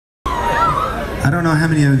I don't know how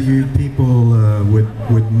many of you people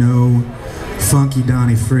would know Funky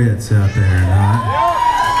Donnie Fritts out there, right?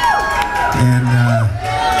 And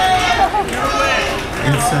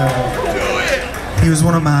he was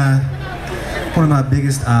one of my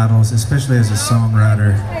biggest idols, especially as a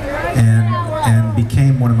songwriter, and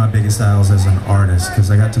became one of my biggest idols as an artist,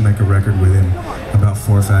 because I got to make a record with him about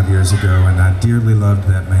 4 or 5 years ago, and I dearly loved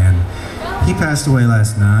that man. He passed away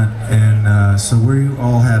last night, and so we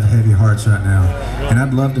all have heavy hearts right now. And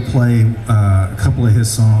I'd love to play a couple of his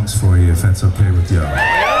songs for you, if that's okay with y'all.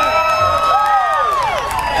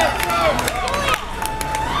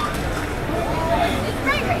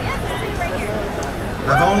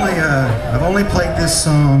 I've only played this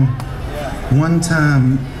song one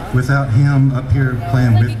time without him up here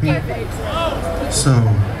playing with me. So,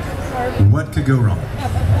 what could go wrong?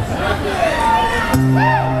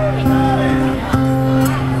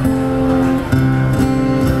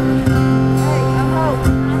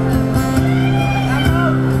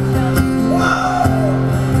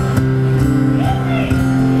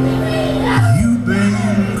 You've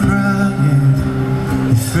been crying,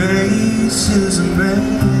 your face is a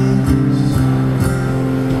mess.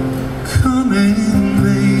 Come in,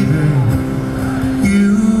 baby,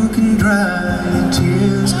 you can dry your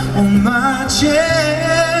tears on my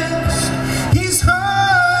chest. He's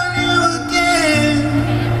hurt you again,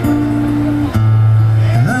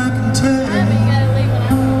 and I can tell.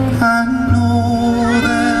 I know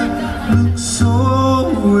that looks so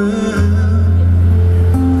well.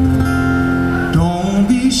 Don't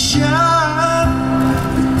be shy,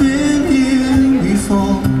 you've been here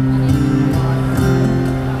before.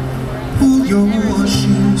 Pull your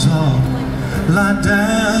shoes off, lie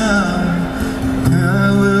down, I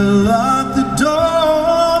will lock the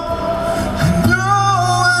door, and no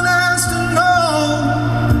one has to know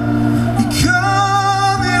you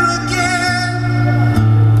come here again.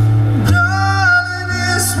 Darling,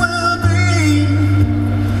 this will be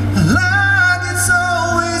like it's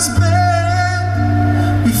always been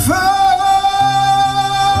before.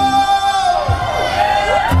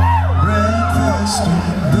 Breakfast in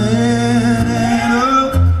bed and a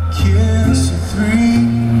kiss or three.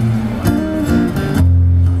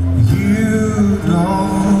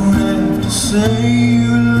 Say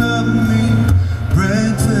you love me,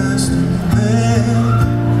 breakfast in bed,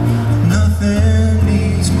 nothing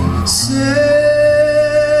needs me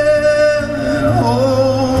said. Oh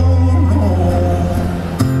no.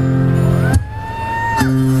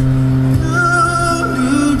 Do,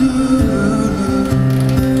 do, do,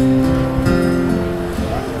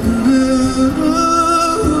 do.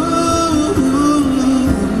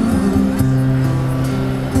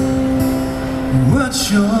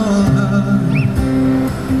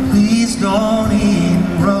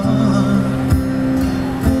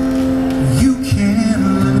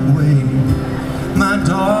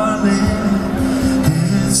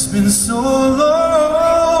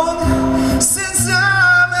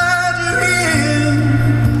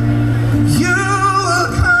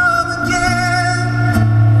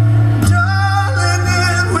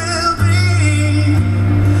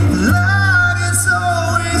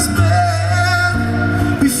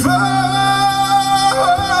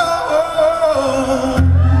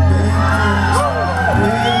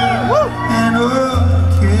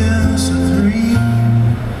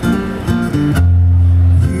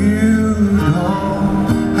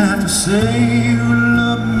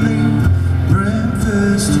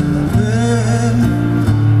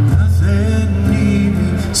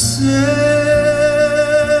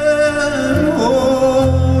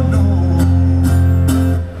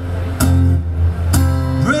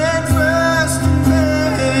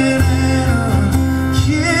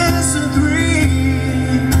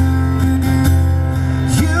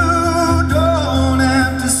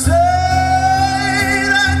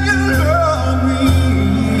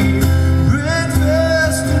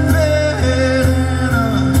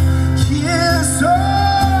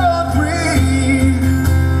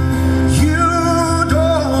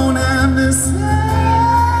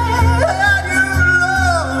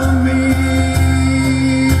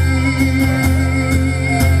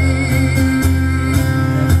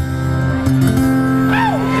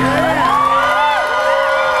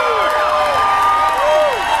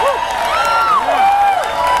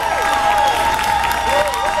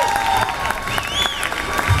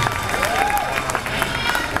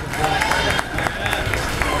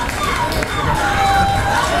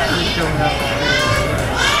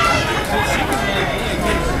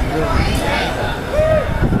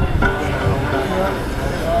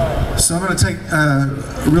 going to take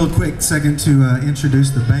a real quick second to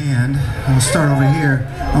introduce the band. I'll start over here.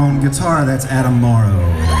 On guitar, that's Adam Morrow.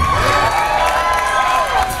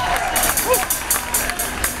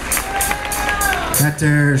 That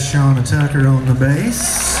there is Shauna Tucker on the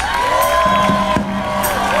bass.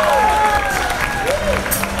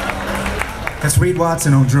 That's Reed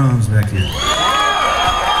Watson on drums back here.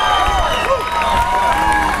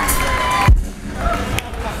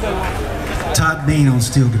 Todd Bean on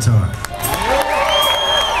steel guitar.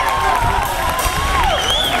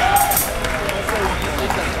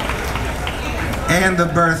 And the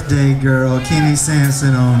birthday girl, Kenny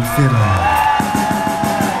Sampson on fiddle.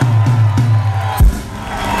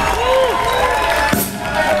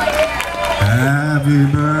 Happy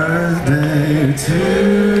birthday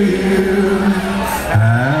to you.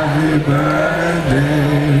 Happy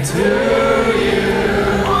birthday to you.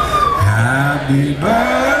 Happy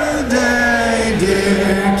birthday,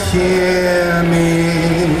 dear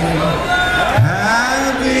Kimmy.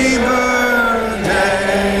 Happy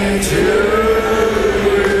birthday to you.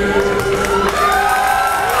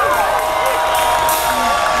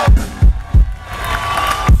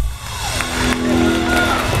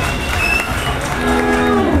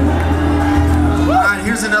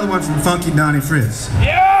 Here's another one from Funky Donnie Fritts.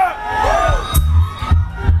 Yeah!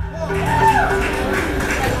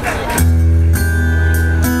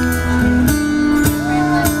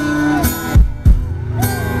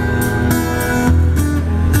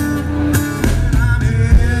 I'm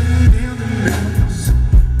heading down to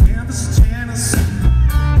Memphis, Tennessee.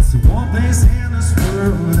 It's the one place in this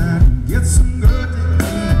world I can get some good to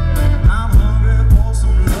eat. I'm hungry for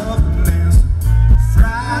some love and some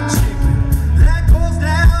fried chicken that goes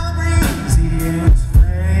down breezy and it's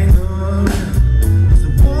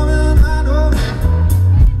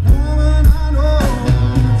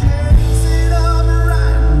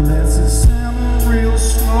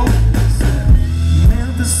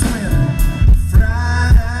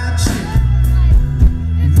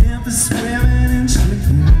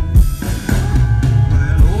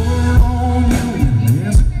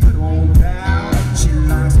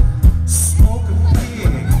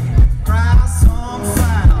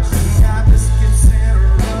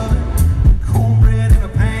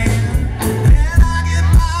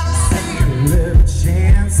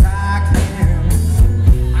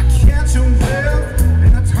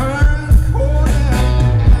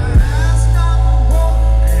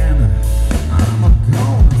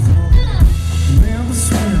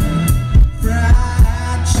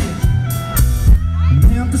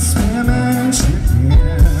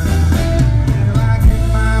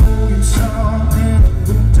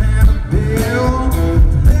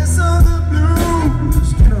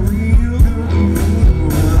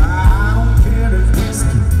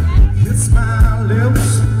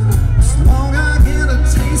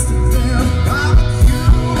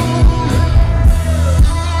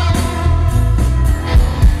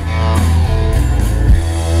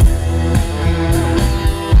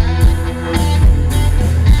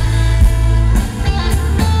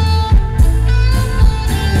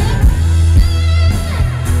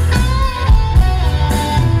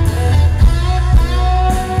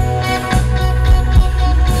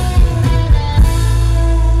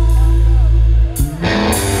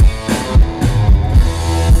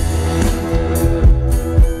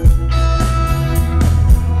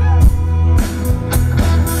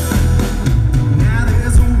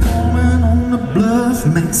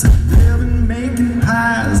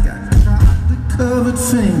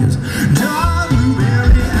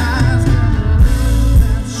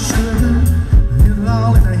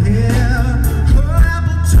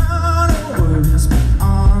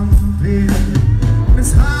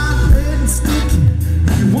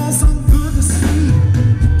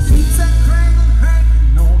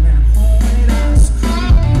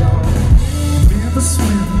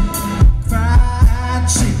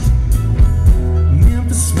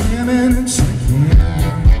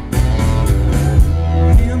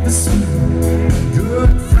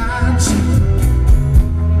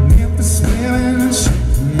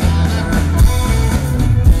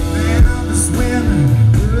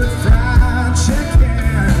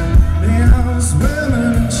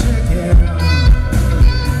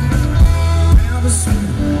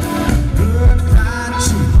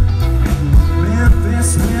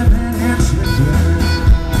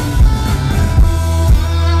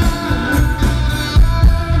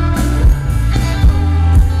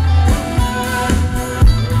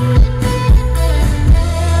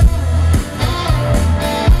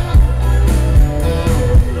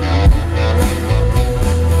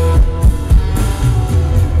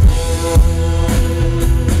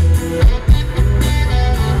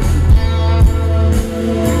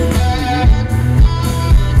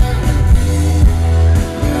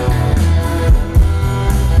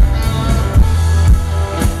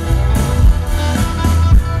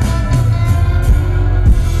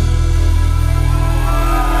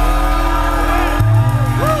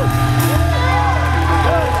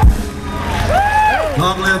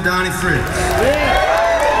Long live Donnie Fritts.